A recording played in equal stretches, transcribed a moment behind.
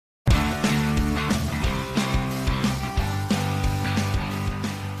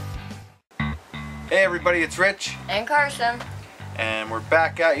Hey everybody, it's Rich. And Carson. And we're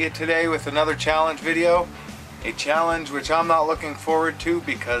back at you today with another challenge video. A challenge which I'm not looking forward to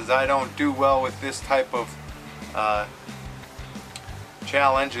because I don't do well with this type of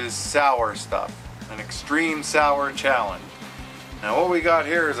challenge is sour stuff. An extreme sour challenge. Now what we got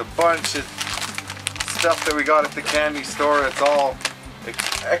here is a bunch of stuff that we got at the candy store. It's all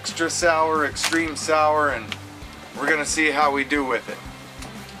extra sour, extreme sour, and we're gonna see how we do with it.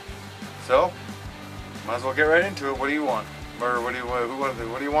 So, might as well get right into it. What do you want? Or what do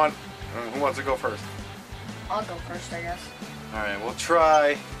you want? Who wants to go first? I'll go first, I guess. Alright, we'll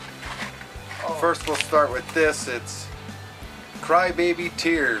try. First we'll start with this. It's Crybaby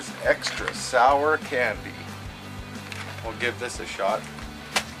Tears Extra Sour Candy. We'll give this a shot.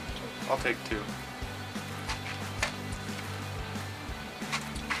 I'll take two.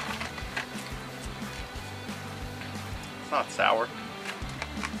 It's not sour.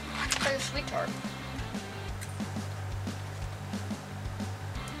 It's like a sweet tart.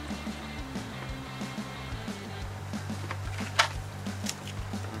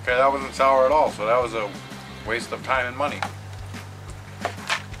 Okay, that wasn't sour at all, so that was a waste of time and money.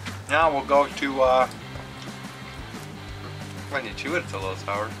 Now we'll go to, when you chew it, it's a little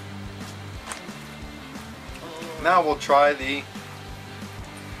sour. Now we'll try the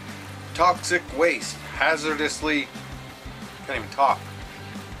Toxic Waste, hazardously, can't even talk,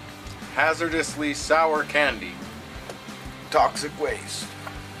 hazardously sour candy. Toxic Waste.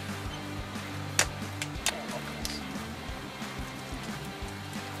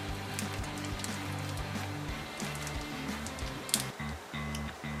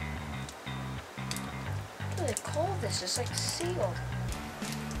 What do they call this? It's like sealed.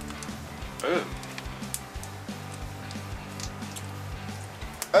 Ooh.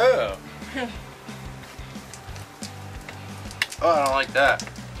 Oh. Oh, I don't like that.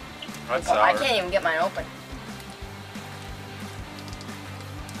 That's sour. I can't even get mine open.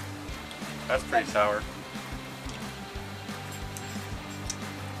 That's pretty sour.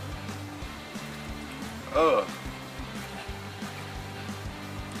 Ugh.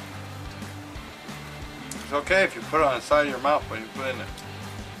 It's okay if you put it on the side of your mouth when you put it in it.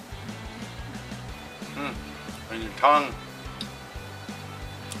 And your tongue.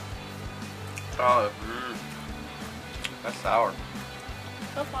 Oh, that's sour.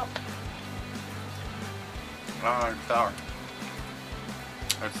 Pop, pop. Oh, it's sour.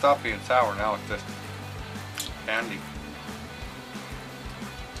 It stopped being sour, now it's just candy.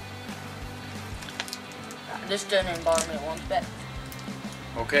 This didn't bother me one bit.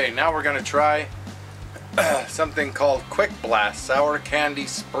 Okay, now we're gonna try something called Quick Blast Sour Candy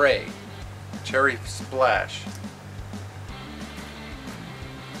Spray. Cherry Splash.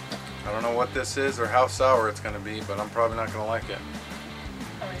 I don't know what this is or how sour it's gonna be, but I'm probably not gonna like it.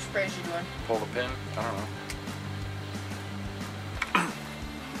 How many sprays you doing? Pull the pin? I don't know. I'm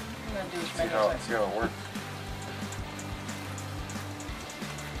gonna do as many See how it works.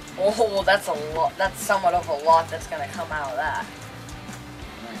 Oh, that's a lot. That's somewhat of a lot that's gonna come out of that.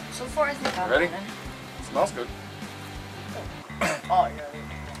 So far, I think I'm Ready? winning. Smells good. Oh, yeah.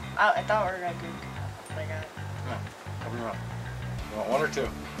 I thought we were gonna do. I got it. No, open your mouth. You want one or two?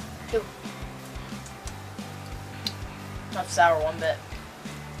 Two. Not sour one bit.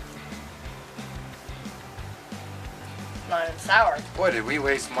 Not even sour. Boy, did we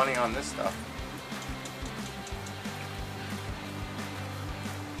waste money on this stuff.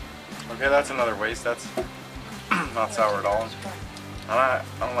 Okay, that's another waste. That's not sour at all. I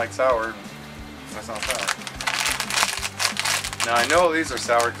don't like sour. That's not sour. Now I know these are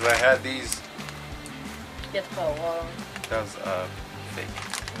sour because I had these. You have to put a lot on. That was fake.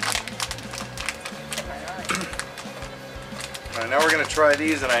 Alright, now we're going to try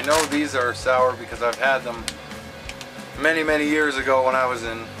these, and I know these are sour because I've had them many, many years ago when I was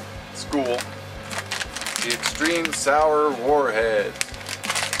in school. The Extreme Sour Warheads.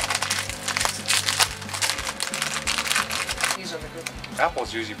 These are the good ones.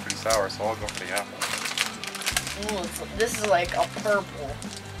 Apple's usually pretty sour, so I'll go for the apple. Ooh, this is like a purple.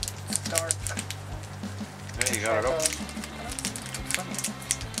 It's dark. There you got it open.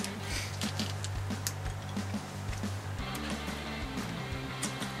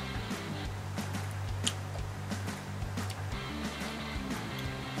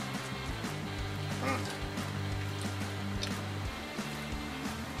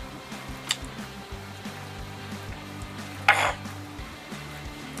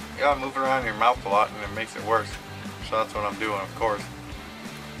 You gotta move it around in your mouth a lot and it makes it worse. So that's what I'm doing, of course.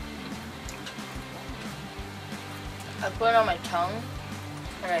 I put it on my tongue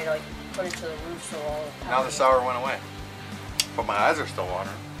and I like put it to the roof so all the Now the sour went away. But my eyes are still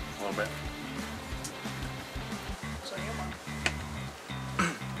watering a little bit.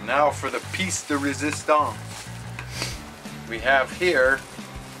 Now for the piece de resistance. We have here,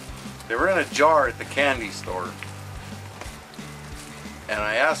 they were in a jar at the candy store. And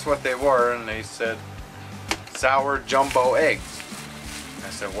I asked what they were, and they said sour jumbo eggs. I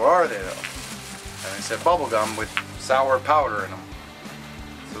said, what are they though? And they said bubble gum with sour powder in them.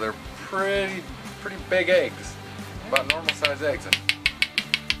 So they're pretty big eggs, about normal size eggs.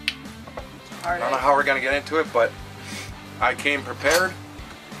 I don't know how we're gonna get into it, but I came prepared.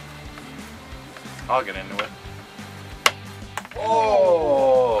 I'll get into it.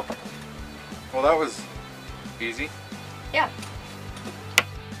 Oh, well, that was easy. Yeah.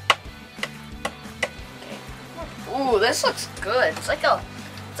 Okay. Ooh, this looks good. It's like a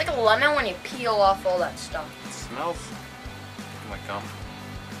lemon when you peel off all that stuff. It smells like gum.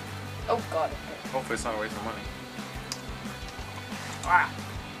 Oh God. Hopefully it's not a waste of money. Ah.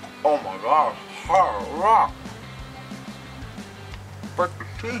 Oh my God, hard rock. Break the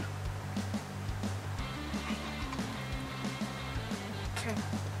teeth.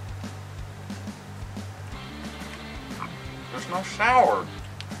 There's no sour.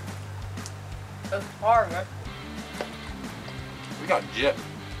 It's hard, man. We got jip.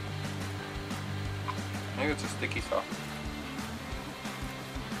 Maybe it's a sticky stuff.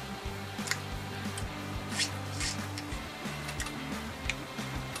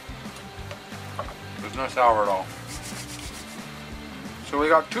 There's no sour at all. So we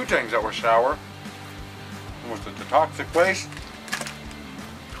got two things that were sour. Was it the toxic waste?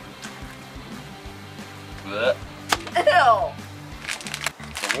 Blech. Ew.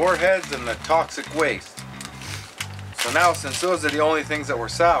 The warheads and the toxic waste. So now, since those are the only things that were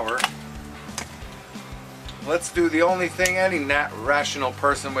sour, let's do the only thing any rational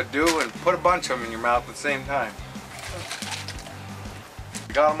person would do and put a bunch of them in your mouth at the same time.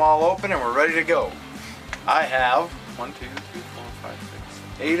 We got them all open and we're ready to go. I have 1, 2, 3, 4, 5, 6,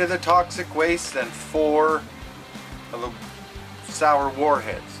 8 of the toxic waste and 4 of the sour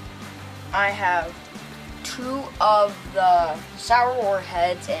warheads. I have 2 of the sour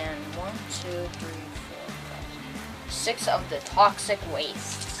warheads and 1, 2, 3, 4, 5, 6 of the toxic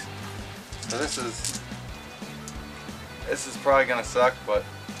wastes. So this is probably gonna suck, but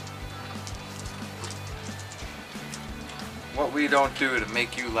what we don't do to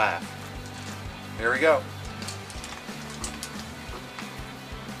make you laugh. Here we go.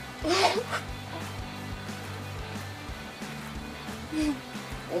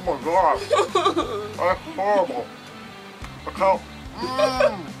 Oh my God, that's horrible. I can't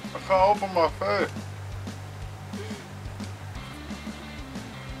open my face.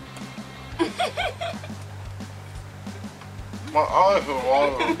 My eyes are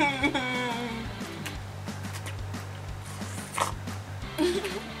watering.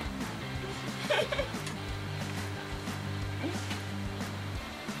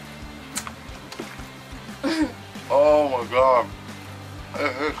 Oh my God.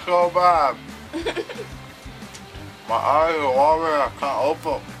 This is so bad. My eyes are watering, I can't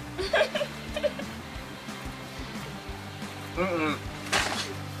open.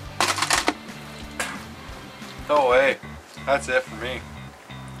 No way. That's it for me.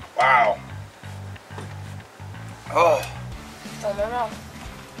 Wow. Oh. Oh my God.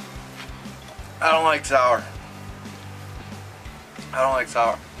 I don't like sour. I don't like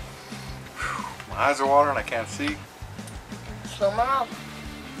sour. Whew. My eyes are watering, I can't see. Slow my mouth.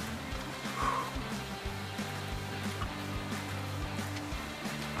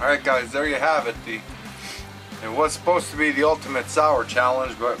 Alright guys, there you have it. It was supposed to be the ultimate sour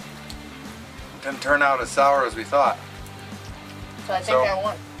challenge, but it didn't turn out as sour as we thought. So I think I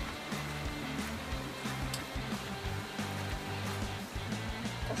won.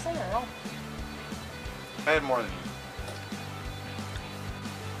 What's in it wrong? I had more than you.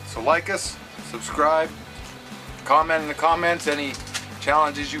 So like us, subscribe, comment in the comments any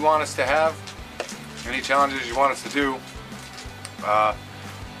challenges you want us to have, any challenges you want us to do.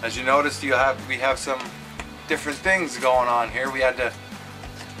 As you noticed, we have some different things going on here. We had to,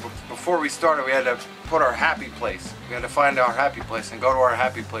 before we started, we had to put our happy place. We had to find our happy place and go to our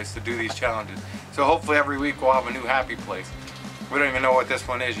happy place to do these challenges. So hopefully every week we'll have a new happy place. We don't even know what this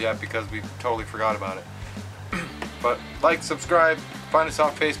one is yet because we totally forgot about it. But like, subscribe, find us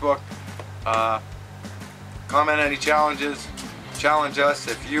on Facebook, comment any challenges, challenge us.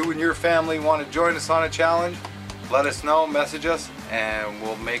 If you and your family want to join us on a challenge, let us know, message us, and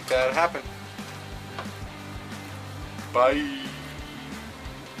we'll make that happen. Bye.